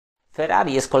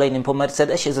Ferrari jest kolejnym po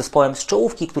Mercedesie zespołem z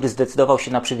czołówki, który zdecydował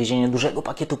się na przywiezienie dużego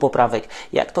pakietu poprawek.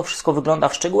 Jak to wszystko wygląda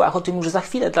w szczegółach, o tym już za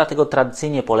chwilę, dlatego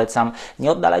tradycyjnie polecam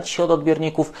nie oddalać się od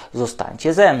odbiorników,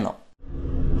 zostańcie ze mną.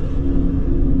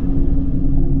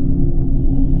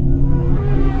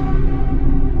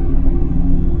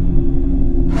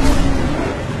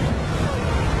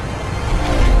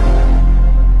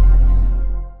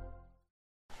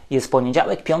 Jest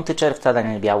poniedziałek, 5 czerwca,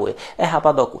 Daniel Biały, Echa,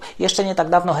 padoku. Jeszcze nie tak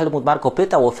dawno Helmut Marko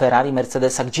pytał o Ferrari,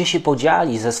 Mercedesa, gdzie się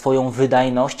podzieli ze swoją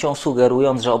wydajnością,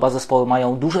 sugerując, że oba zespoły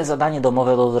mają duże zadanie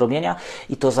domowe do odrobienia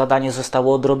i to zadanie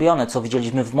zostało odrobione, co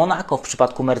widzieliśmy w Monako w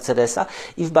przypadku Mercedesa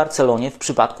i w Barcelonie w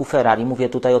przypadku Ferrari. Mówię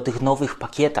tutaj o tych nowych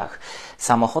pakietach,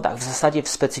 samochodach, w zasadzie w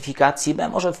specyfikacji B,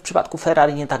 może w przypadku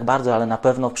Ferrari nie tak bardzo, ale na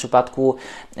pewno w przypadku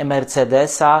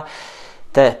Mercedesa.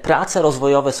 Te prace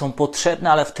rozwojowe są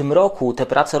potrzebne, ale w tym roku te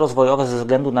prace rozwojowe ze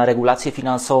względu na regulacje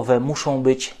finansowe muszą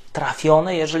być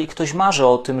trafione, jeżeli ktoś marzy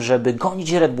o tym, żeby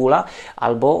gonić Red Bulla,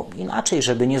 albo inaczej,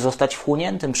 żeby nie zostać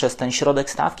wchłoniętym przez ten środek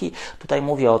stawki. Tutaj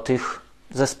mówię o tych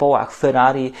zespołach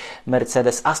Ferrari,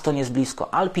 Mercedes, Aston jest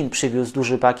blisko, Alpine przywiózł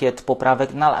duży pakiet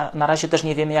poprawek, na razie też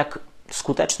nie wiemy, jak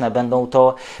skuteczne będą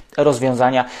to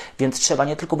rozwiązania, więc trzeba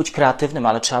nie tylko być kreatywnym,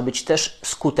 ale trzeba być też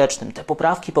skutecznym. Te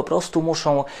poprawki po prostu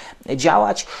muszą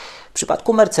działać. W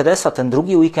przypadku Mercedesa ten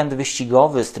drugi weekend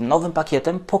wyścigowy z tym nowym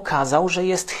pakietem pokazał, że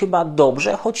jest chyba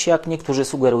dobrze, choć jak niektórzy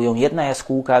sugerują, jedna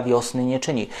jaskółka wiosny nie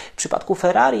czyni. W przypadku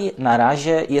Ferrari na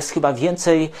razie jest chyba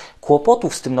więcej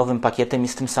kłopotów z tym nowym pakietem i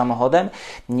z tym samochodem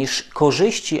niż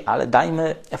korzyści, ale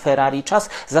dajmy Ferrari czas.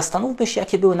 Zastanówmy się,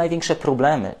 jakie były największe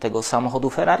problemy tego samochodu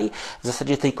Ferrari, w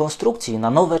zasadzie tej konstrukcji na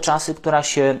nowe czasy, która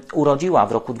się urodziła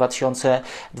w roku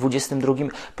 2022.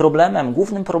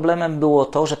 Głównym problemem było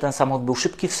to, że ten samochód był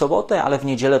szybki w sobotę, ale w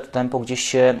niedzielę to tempo gdzieś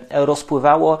się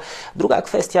rozpływało. Druga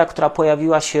kwestia, która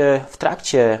pojawiła się w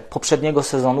trakcie poprzedniego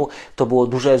sezonu, to było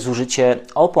duże zużycie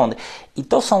opon. I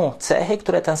to są cechy,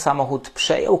 które ten samochód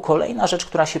przejął. Kolejna rzecz,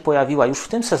 która się pojawiła już w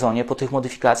tym sezonie po tych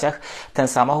modyfikacjach, ten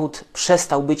samochód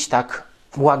przestał być tak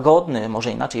łagodny,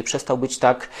 może inaczej, przestał być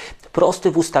tak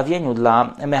prosty w ustawieniu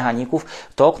dla mechaników.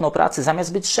 To okno pracy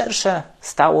zamiast być szersze,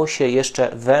 stało się jeszcze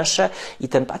węższe i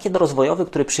ten pakiet rozwojowy,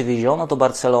 który przywieziono do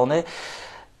Barcelony,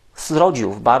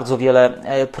 zrodził bardzo wiele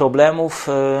problemów,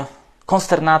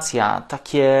 konsternacja,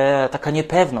 taka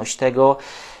niepewność tego,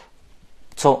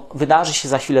 co wydarzy się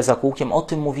za chwilę za kółkiem. O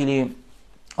tym mówili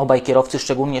obaj kierowcy,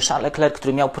 szczególnie Charles Leclerc,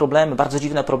 który miał problemy, bardzo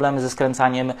dziwne problemy ze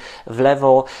skręcaniem w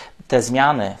lewo. Te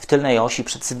zmiany w tylnej osi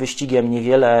przed wyścigiem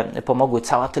niewiele pomogły.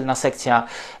 Cała tylna sekcja,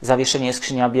 zawieszenie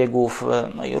skrzynia biegów,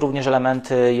 no i również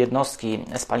elementy jednostki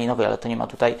spalinowej, ale to nie ma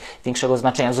tutaj większego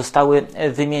znaczenia, zostały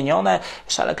wymienione.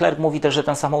 Charles Leclerc mówi też, że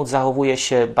ten samochód zachowuje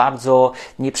się bardzo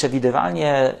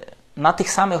nieprzewidywalnie. Na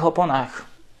tych samych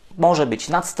oponach może być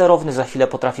nadsterowny, za chwilę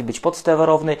potrafi być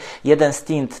podsterowny. Jeden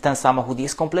stint, ten samochód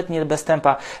jest kompletnie bez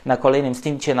tempa. Na kolejnym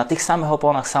stincie, na tych samych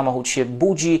oponach samochód się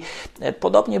budzi.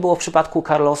 Podobnie było w przypadku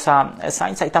Carlosa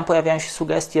Sainza i tam pojawiają się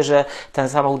sugestie, że ten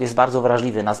samochód jest bardzo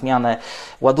wrażliwy na zmianę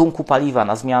ładunku paliwa,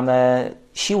 na zmianę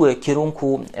siły,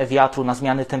 kierunku wiatru, na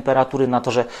zmiany temperatury, na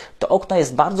to, że to okno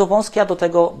jest bardzo wąskie, a do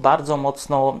tego bardzo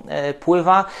mocno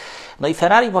pływa. No i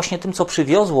Ferrari właśnie tym, co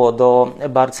przywiozło do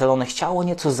Barcelony, chciało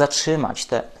nieco zatrzymać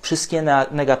te wszystkie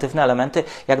negatywne elementy.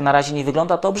 Jak na razie nie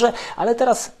wygląda dobrze, ale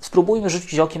teraz spróbujmy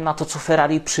rzucić okiem na to, co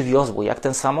Ferrari przywiozło. Jak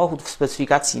ten samochód w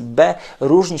specyfikacji B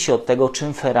różni się od tego,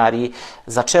 czym Ferrari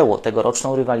zaczęło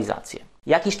tegoroczną rywalizację.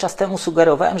 Jakiś czas temu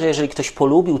sugerowałem, że jeżeli ktoś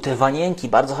polubił te wanienki,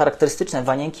 bardzo charakterystyczne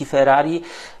wanienki Ferrari,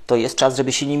 to jest czas,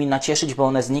 żeby się nimi nacieszyć, bo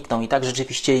one znikną. I tak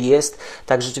rzeczywiście jest,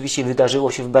 tak rzeczywiście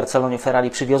wydarzyło się w Barcelonie. Ferrari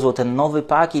przywiozło ten nowy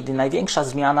pakiet i największa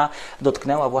zmiana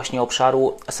dotknęła właśnie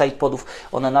obszaru sidepodów.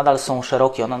 One nadal są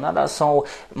szerokie, one nadal są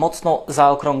mocno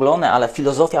zaokrąglone, ale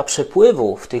filozofia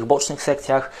przepływu w tych bocznych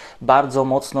sekcjach bardzo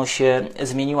mocno się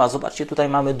zmieniła. Zobaczcie, tutaj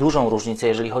mamy dużą różnicę,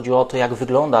 jeżeli chodzi o to, jak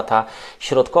wygląda ta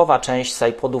środkowa część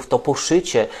sidepodów, to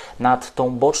poszycie nad tą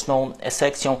boczną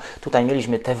sekcją. Tutaj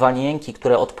mieliśmy te wanienki,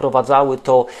 które odprowadzały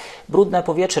to brudne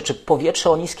powietrze, czy powietrze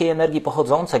o niskiej energii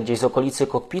pochodzące gdzieś z okolicy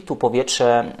kokpitu,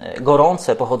 powietrze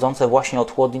gorące pochodzące właśnie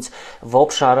od chłodnic w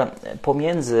obszar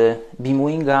pomiędzy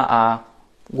beamwinga a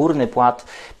górny płat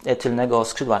tylnego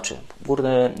skrzydła, czy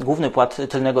główny płat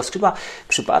tylnego skrzydła. W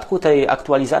przypadku tej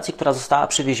aktualizacji, która została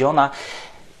przywieziona,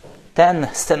 ten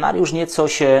scenariusz nieco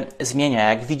się zmienia.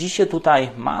 Jak widzicie, tutaj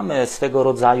mamy swego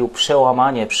rodzaju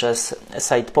przełamanie przez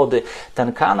sidepody.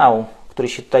 Ten kanał, który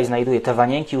się tutaj znajduje, te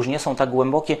wanienki już nie są tak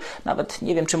głębokie. Nawet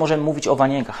nie wiem, czy możemy mówić o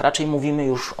wanienkach. Raczej mówimy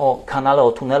już o kanale,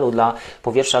 o tunelu dla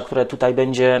powietrza, które tutaj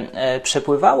będzie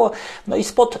przepływało. No i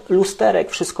spod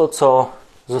lusterek wszystko, co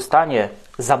zostanie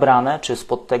zabrane, czy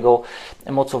spod tego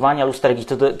mocowania lusterek i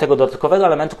tego dodatkowego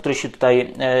elementu, który się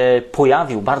tutaj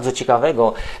pojawił, bardzo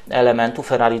ciekawego elementu.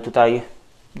 Ferrari tutaj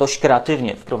dość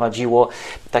kreatywnie wprowadziło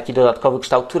taki dodatkowy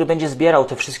kształt, który będzie zbierał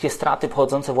te wszystkie straty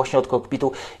pochodzące właśnie od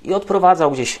kokpitu i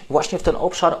odprowadzał gdzieś właśnie w ten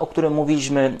obszar, o którym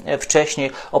mówiliśmy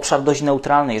wcześniej, obszar dość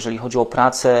neutralny, jeżeli chodzi o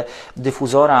pracę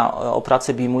dyfuzora, o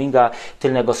pracę beamwinga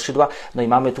tylnego skrzydła. No i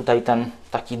mamy tutaj ten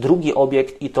taki drugi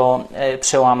obiekt i to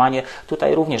przełamanie.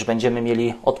 Tutaj również będziemy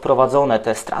mieli odprowadzone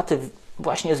te straty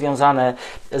właśnie związane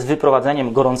z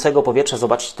wyprowadzeniem gorącego powietrza.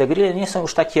 Zobaczcie, te grille nie są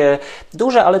już takie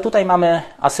duże, ale tutaj mamy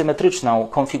asymetryczną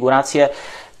konfigurację.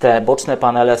 Te boczne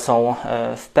panele są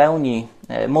w pełni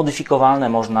modyfikowalne.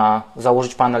 Można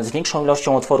założyć panel z większą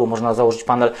ilością otworu, można założyć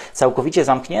panel całkowicie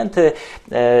zamknięty.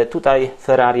 Tutaj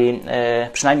Ferrari,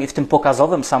 przynajmniej w tym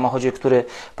pokazowym samochodzie, który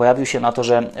pojawił się na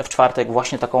torze w czwartek,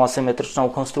 właśnie taką asymetryczną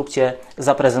konstrukcję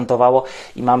zaprezentowało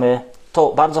i mamy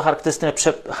to bardzo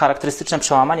charakterystyczne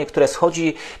przełamanie, które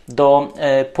schodzi do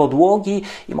podłogi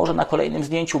i może na kolejnym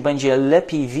zdjęciu będzie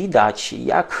lepiej widać,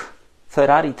 jak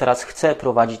Ferrari teraz chce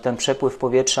prowadzić ten przepływ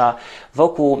powietrza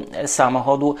wokół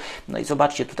samochodu. No i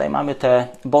zobaczcie, tutaj mamy te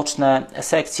boczne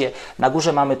sekcje. Na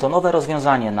górze mamy to nowe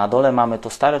rozwiązanie, na dole mamy to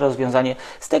stare rozwiązanie.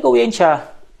 Z tego ujęcia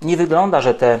nie wygląda,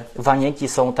 że te wanieki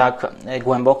są tak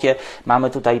głębokie. Mamy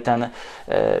tutaj ten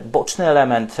boczny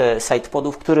element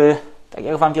sidepodów, który, tak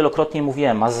jak Wam wielokrotnie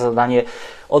mówiłem, ma za zadanie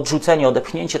odrzucenie,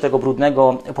 odepchnięcie tego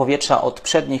brudnego powietrza od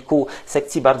przednich kół.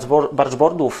 Sekcji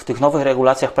bargeboardów w tych nowych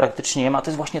regulacjach praktycznie nie ma. To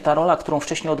jest właśnie ta rola, którą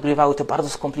wcześniej odgrywały te bardzo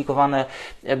skomplikowane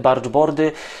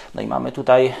bargeboardy. No i mamy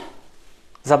tutaj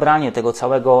zabranie tego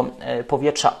całego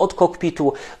powietrza od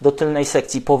kokpitu do tylnej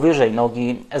sekcji powyżej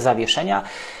nogi zawieszenia.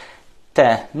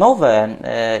 Te nowe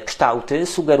kształty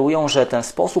sugerują, że ten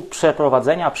sposób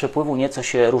przeprowadzenia przepływu nieco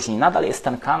się różni. Nadal jest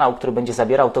ten kanał, który będzie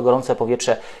zabierał to gorące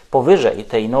powietrze powyżej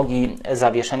tej nogi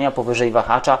zawieszenia, powyżej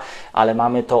wahacza, ale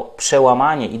mamy to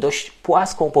przełamanie i dość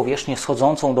płaską powierzchnię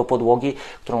schodzącą do podłogi,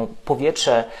 którą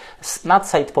powietrze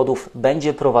nad sidepodów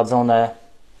będzie prowadzone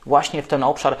właśnie w ten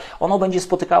obszar. Ono będzie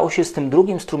spotykało się z tym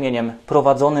drugim strumieniem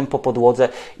prowadzonym po podłodze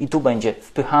i tu będzie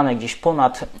wpychane gdzieś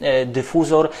ponad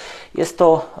dyfuzor. Jest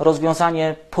to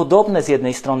rozwiązanie podobne z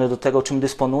jednej strony do tego, czym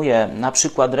dysponuje na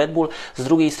przykład Red Bull, z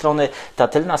drugiej strony ta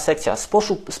tylna sekcja,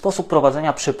 sposób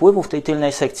prowadzenia przepływu w tej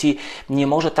tylnej sekcji nie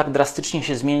może tak drastycznie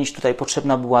się zmienić. Tutaj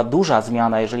potrzebna była duża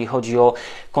zmiana, jeżeli chodzi o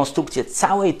konstrukcję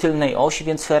całej tylnej osi,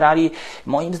 więc Ferrari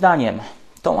moim zdaniem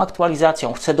tą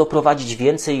aktualizacją chce doprowadzić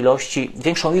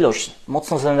większą ilość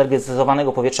mocno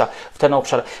zenergetyzowanego powietrza w ten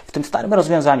obszar. W tym starym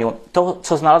rozwiązaniu to,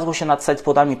 co znalazło się nad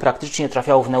sidepodami, praktycznie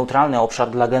trafiało w neutralny obszar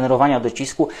dla generowania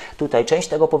docisku. Tutaj część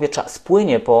tego powietrza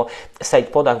spłynie po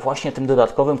sidepodach właśnie tym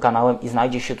dodatkowym kanałem i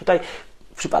znajdzie się tutaj.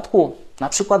 W przypadku na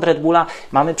przykład Red Bulla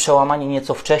mamy przełamanie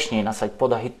nieco wcześniej na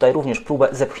sidepodach i tutaj również próbę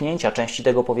zepchnięcia części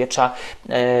tego powietrza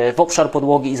w obszar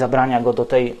podłogi i zabrania go do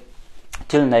tej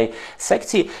tylnej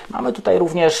sekcji. Mamy tutaj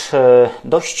również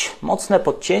dość mocne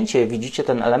podcięcie. Widzicie,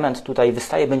 ten element tutaj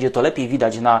wystaje. Będzie to lepiej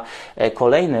widać na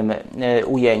kolejnym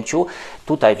ujęciu.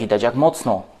 Tutaj widać, jak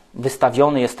mocno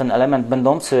wystawiony jest ten element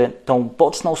będący tą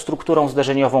boczną strukturą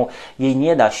zderzeniową. Jej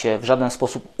nie da się w żaden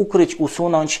sposób ukryć,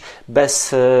 usunąć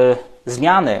bez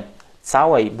zmiany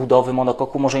całej budowy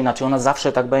monokoku, może inaczej, ona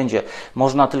zawsze tak będzie.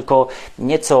 Można tylko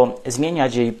nieco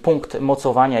zmieniać jej punkt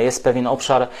mocowania, jest pewien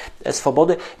obszar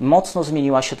swobody. Mocno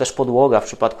zmieniła się też podłoga w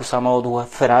przypadku samochodu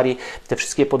Ferrari. Te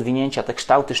wszystkie podwinięcia, te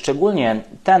kształty, szczególnie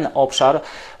ten obszar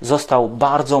został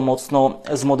bardzo mocno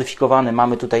zmodyfikowany.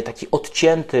 Mamy tutaj taki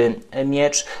odcięty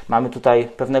miecz, mamy tutaj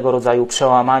pewnego rodzaju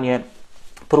przełamanie,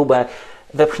 próbę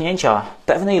wepchnięcia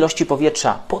pewnej ilości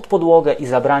powietrza pod podłogę i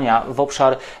zabrania w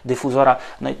obszar dyfuzora.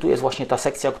 No i tu jest właśnie ta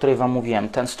sekcja, o której Wam mówiłem.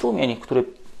 Ten strumień, który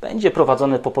będzie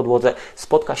prowadzony po podłodze,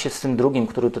 spotka się z tym drugim,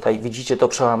 który tutaj widzicie, to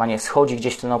przełamanie schodzi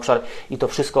gdzieś w ten obszar i to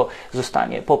wszystko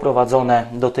zostanie poprowadzone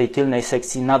do tej tylnej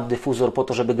sekcji nad dyfuzor po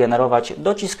to, żeby generować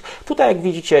docisk. Tutaj, jak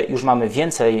widzicie, już mamy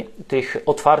więcej tych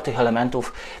otwartych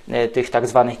elementów, tych tak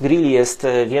zwanych grilli jest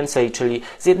więcej, czyli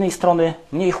z jednej strony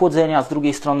mniej chłodzenia, z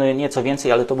drugiej strony nieco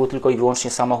więcej, ale to był tylko i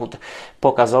wyłącznie samochód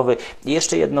pokazowy. I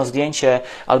jeszcze jedno zdjęcie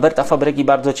Alberta Fabregi,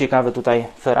 bardzo ciekawe, tutaj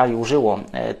Ferrari użyło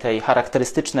tej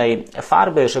charakterystycznej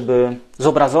farby, żeby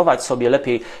zobrazować sobie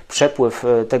lepiej przepływ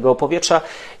tego powietrza.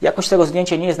 Jakość tego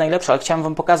zdjęcia nie jest najlepsza, ale chciałem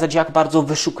Wam pokazać, jak bardzo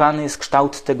wyszukany jest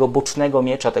kształt tego bocznego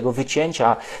miecza, tego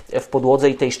wycięcia w podłodze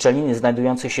i tej szczeliny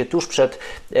znajdującej się tuż przed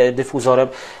dyfuzorem.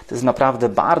 To jest naprawdę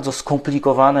bardzo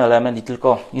skomplikowany element i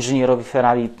tylko inżynierowie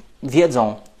Ferrari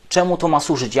wiedzą, czemu to ma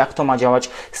służyć, jak to ma działać.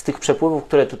 Z tych przepływów,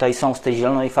 które tutaj są, z tej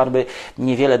zielonej farby,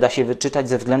 niewiele da się wyczytać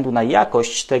ze względu na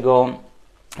jakość tego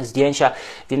zdjęcia,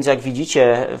 więc jak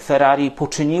widzicie, Ferrari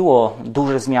poczyniło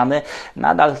duże zmiany.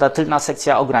 Nadal ta tylna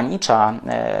sekcja ogranicza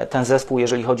ten zespół,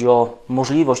 jeżeli chodzi o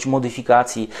możliwość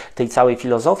modyfikacji tej całej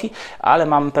filozofii, ale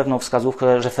mamy pewną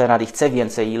wskazówkę, że Ferrari chce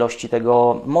więcej ilości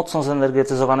tego mocno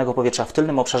zenergetyzowanego powietrza w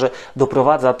tylnym obszarze,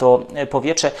 doprowadza to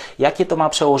powietrze. Jakie to ma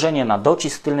przełożenie na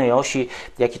docisk tylnej osi,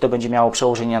 jakie to będzie miało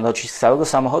przełożenie na docisk całego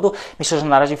samochodu? Myślę, że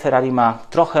na razie Ferrari ma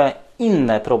trochę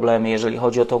inne problemy, jeżeli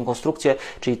chodzi o tą konstrukcję,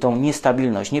 czyli tą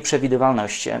niestabilność,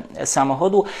 nieprzewidywalność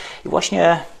samochodu. I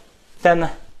właśnie ten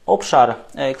obszar,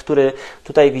 który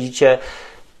tutaj widzicie,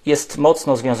 jest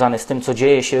mocno związany z tym, co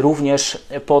dzieje się również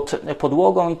pod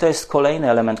podłogą i to jest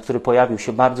kolejny element, który pojawił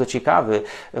się bardzo ciekawy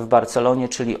w Barcelonie,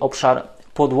 czyli obszar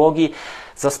podłogi.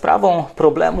 Za sprawą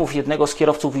problemów jednego z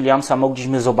kierowców Williamsa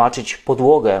mogliśmy zobaczyć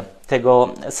podłogę tego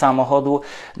samochodu,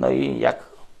 no i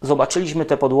jak zobaczyliśmy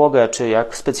tę podłogę, czy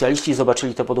jak specjaliści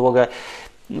zobaczyli tę podłogę,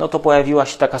 no to pojawiła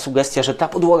się taka sugestia, że ta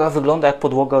podłoga wygląda jak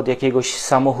podłoga od jakiegoś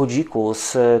samochodziku,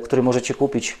 który możecie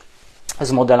kupić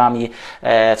z modelami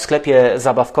w sklepie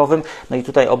zabawkowym. No i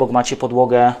tutaj obok macie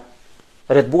podłogę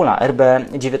Red Bulla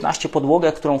RB19,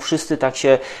 podłogę, którą wszyscy tak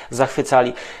się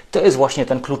zachwycali. To jest właśnie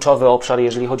ten kluczowy obszar,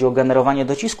 jeżeli chodzi o generowanie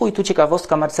docisku i tu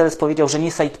ciekawostka, Mercedes powiedział, że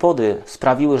nie sidepody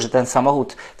sprawiły, że ten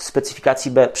samochód w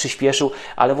specyfikacji B przyspieszył,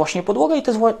 ale właśnie podłoga i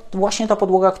to jest właśnie ta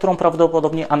podłoga, którą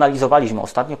prawdopodobnie analizowaliśmy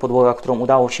ostatnio, podłoga, którą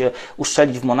udało się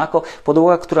uszczelić w Monako,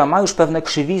 podłoga, która ma już pewne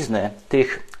krzywizny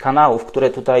tych kanałów, które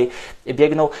tutaj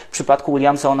biegną. W przypadku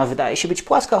Williamsa ona wydaje się być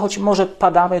płaska, choć może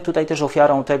padamy tutaj też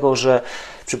ofiarą tego, że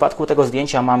w przypadku tego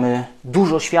zdjęcia mamy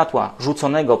dużo światła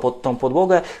rzuconego pod tą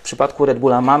podłogę. W przypadku Red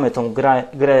Bulla mamy tą grę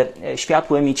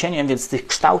światłem i cieniem, więc tych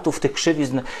kształtów, tych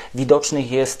krzywizn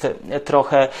widocznych jest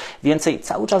trochę więcej.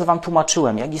 Cały czas Wam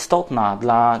tłumaczyłem, jak istotna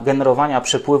dla generowania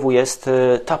przepływu jest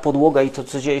ta podłoga i to,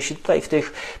 co dzieje się tutaj w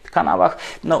tych kanałach.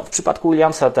 No, w przypadku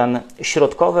Williamsa ten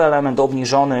środkowy element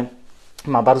obniżony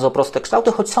ma bardzo proste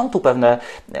kształty, choć są tu pewne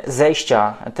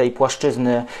zejścia tej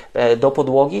płaszczyzny do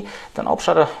podłogi. Ten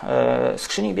obszar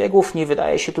skrzyni biegów nie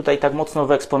wydaje się tutaj tak mocno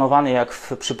wyeksponowany jak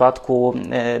w przypadku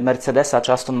Mercedesa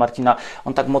czy Aston Martina.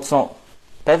 On tak mocno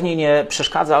pewnie nie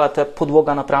przeszkadza, ale ta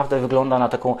podłoga naprawdę wygląda na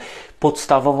taką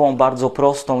podstawową, bardzo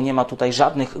prostą. Nie ma tutaj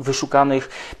żadnych wyszukanych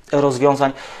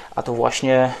rozwiązań, a to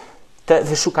właśnie te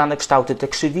wyszukane kształty, te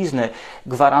krzywizny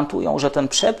gwarantują, że ten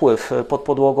przepływ pod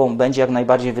podłogą będzie jak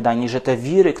najbardziej wydajny, że te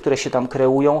wiry, które się tam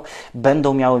kreują,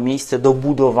 będą miały miejsce do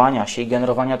budowania się i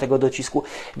generowania tego docisku.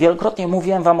 Wielokrotnie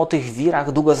mówiłem Wam o tych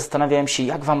wirach, długo zastanawiałem się,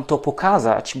 jak Wam to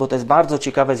pokazać, bo to jest bardzo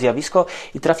ciekawe zjawisko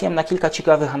i trafiłem na kilka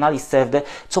ciekawych analiz CFD,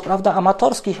 co prawda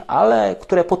amatorskich, ale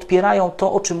które podpierają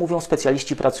to, o czym mówią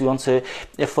specjaliści pracujący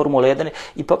w Formule 1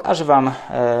 i pokażę Wam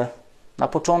na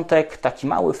początek taki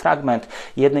mały fragment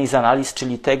jednej z analiz,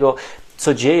 czyli tego,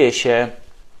 co dzieje się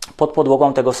pod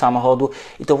podłogą tego samochodu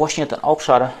i to właśnie ten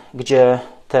obszar, gdzie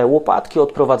te łopatki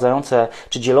odprowadzające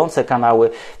czy dzielące kanały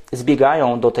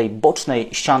zbiegają do tej bocznej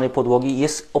ściany podłogi,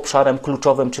 jest obszarem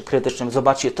kluczowym czy krytycznym.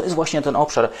 Zobaczcie, to jest właśnie ten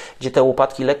obszar, gdzie te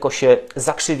łopatki lekko się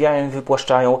zakrzywiają i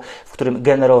wypłaszczają, w którym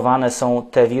generowane są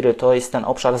te wiry. To jest ten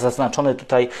obszar zaznaczony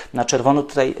tutaj na czerwono.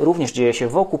 Tutaj również dzieje się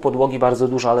wokół podłogi bardzo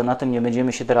dużo, ale na tym nie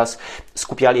będziemy się teraz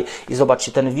skupiali. I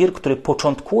zobaczcie, ten wir, który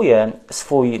początkuje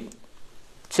swój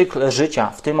cykl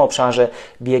życia w tym obszarze,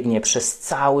 biegnie przez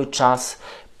cały czas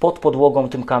pod podłogą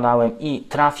tym kanałem i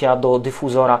trafia do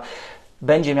dyfuzora,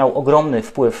 będzie miał ogromny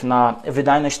wpływ na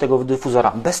wydajność tego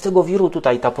dyfuzora. Bez tego wiru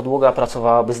tutaj ta podłoga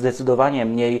pracowałaby zdecydowanie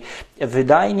mniej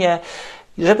wydajnie.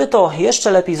 Żeby to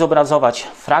jeszcze lepiej zobrazować,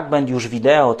 fragment już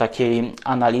wideo takiej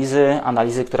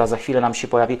analizy, która za chwilę nam się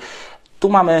pojawi. Tu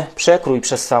mamy przekrój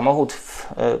przez samochód w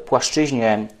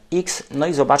płaszczyźnie X. No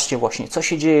i zobaczcie właśnie, co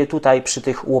się dzieje tutaj przy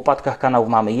tych łopatkach kanałów.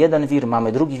 Mamy jeden wir,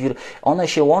 mamy drugi wir. One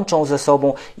się łączą ze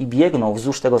sobą i biegną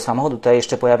wzdłuż tego samochodu. Tutaj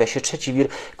jeszcze pojawia się trzeci wir,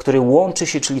 który łączy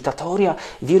się, czyli ta teoria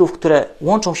wirów, które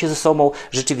łączą się ze sobą,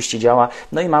 rzeczywiście działa.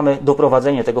 No i mamy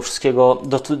doprowadzenie tego wszystkiego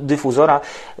do dyfuzora.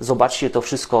 Zobaczcie to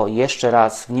wszystko jeszcze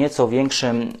raz w nieco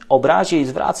większym obrazie i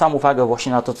zwracam uwagę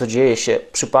właśnie na to, co dzieje się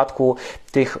w przypadku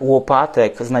tych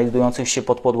łopatek znajdujących się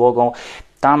pod podłogą.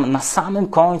 Tam na samym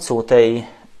końcu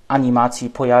tej animacji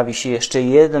pojawi się jeszcze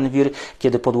jeden wir,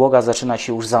 kiedy podłoga zaczyna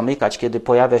się już zamykać, kiedy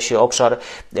pojawia się obszar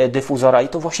dyfuzora i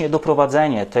to właśnie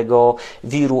doprowadzenie tego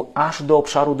wiru aż do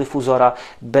obszaru dyfuzora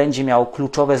będzie miało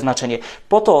kluczowe znaczenie.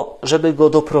 Po to, żeby go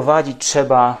doprowadzić,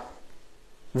 trzeba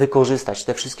wykorzystać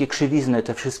te wszystkie krzywizny,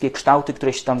 te wszystkie kształty,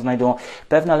 które się tam znajdują,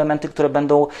 pewne elementy, które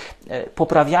będą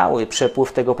poprawiały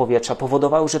przepływ tego powietrza,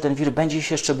 powodowały, że ten wir będzie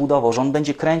się jeszcze budował, że on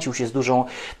będzie kręcił się z dużą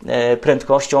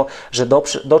prędkością, że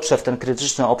dotrze w ten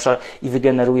krytyczny obszar i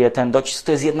wygeneruje ten docisk.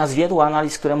 To jest jedna z wielu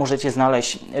analiz, które możecie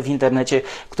znaleźć w internecie,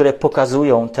 które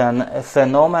pokazują ten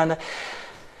fenomen.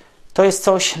 To jest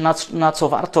coś, na co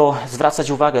warto zwracać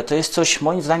uwagę. To jest coś,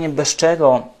 moim zdaniem, bez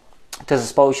czego te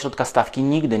zespoły środka stawki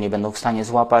nigdy nie będą w stanie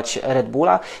złapać Red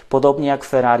Bulla. Podobnie jak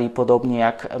Ferrari, podobnie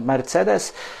jak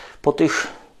Mercedes. Po tych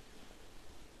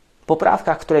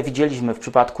poprawkach, które widzieliśmy w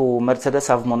przypadku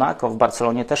Mercedesa w Monako, w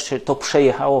Barcelonie też się to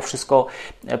przejechało wszystko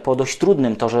po dość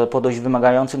trudnym torze, po dość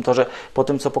wymagającym torze, po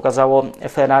tym, co pokazało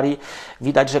Ferrari.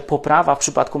 Widać, że poprawa w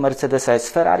przypadku Mercedesa jest.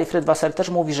 Ferrari, Fred Vasseur też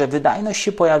mówi, że wydajność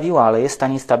się pojawiła, ale jest ta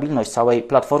niestabilność całej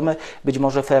platformy. Być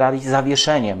może Ferrari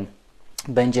zawieszeniem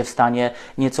będzie w stanie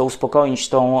nieco uspokoić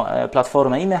tą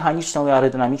platformę i mechaniczną, i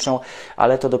aerodynamiczną,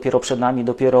 ale to dopiero przed nami,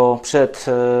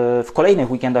 w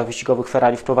kolejnych weekendach wyścigowych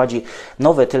Ferrari wprowadzi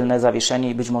nowe tylne zawieszenie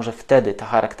i być może wtedy ta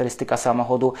charakterystyka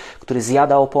samochodu, który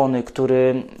zjada opony,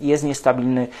 który jest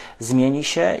niestabilny, zmieni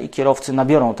się i kierowcy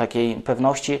nabiorą takiej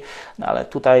pewności, no ale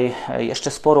tutaj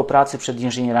jeszcze sporo pracy przed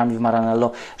inżynierami w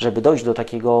Maranello, żeby dojść do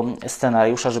takiego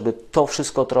scenariusza, żeby to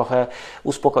wszystko trochę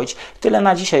uspokoić. Tyle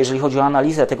na dzisiaj, jeżeli chodzi o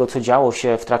analizę tego, co działo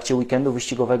się w trakcie weekendu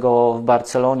wyścigowego w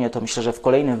Barcelonie, to myślę, że w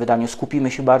kolejnym wydaniu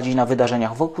skupimy się bardziej na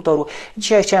wydarzeniach wokół toru.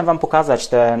 Dzisiaj chciałem Wam pokazać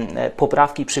te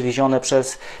poprawki przywiezione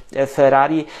przez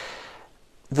Ferrari.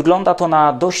 Wygląda to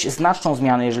na dość znaczną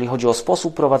zmianę, jeżeli chodzi o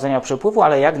sposób prowadzenia przepływu,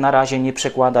 ale jak na razie nie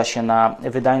przekłada się na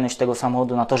wydajność tego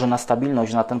samochodu, na torze, na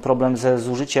stabilność, na ten problem ze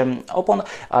zużyciem opon,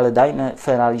 ale dajmy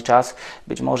Ferrari czas,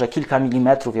 być może kilka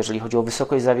milimetrów, jeżeli chodzi o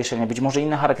wysokość zawieszenia, być może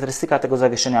inna charakterystyka tego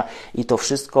zawieszenia i to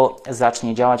wszystko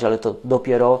zacznie działać, ale to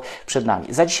dopiero przed nami.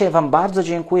 Za dzisiaj Wam bardzo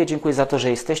dziękuję. Dziękuję za to, że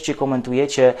jesteście,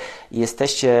 komentujecie,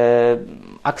 jesteście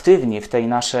aktywni w tej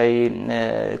naszej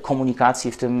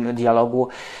komunikacji, w tym dialogu.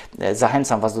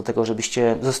 Zachęcam Was do tego,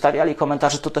 żebyście zostawiali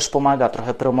komentarze, to też pomaga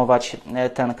trochę promować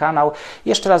ten kanał.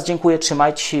 Jeszcze raz dziękuję,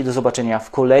 trzymajcie się i do zobaczenia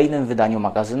w kolejnym wydaniu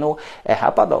magazynu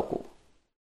Echa Padoku.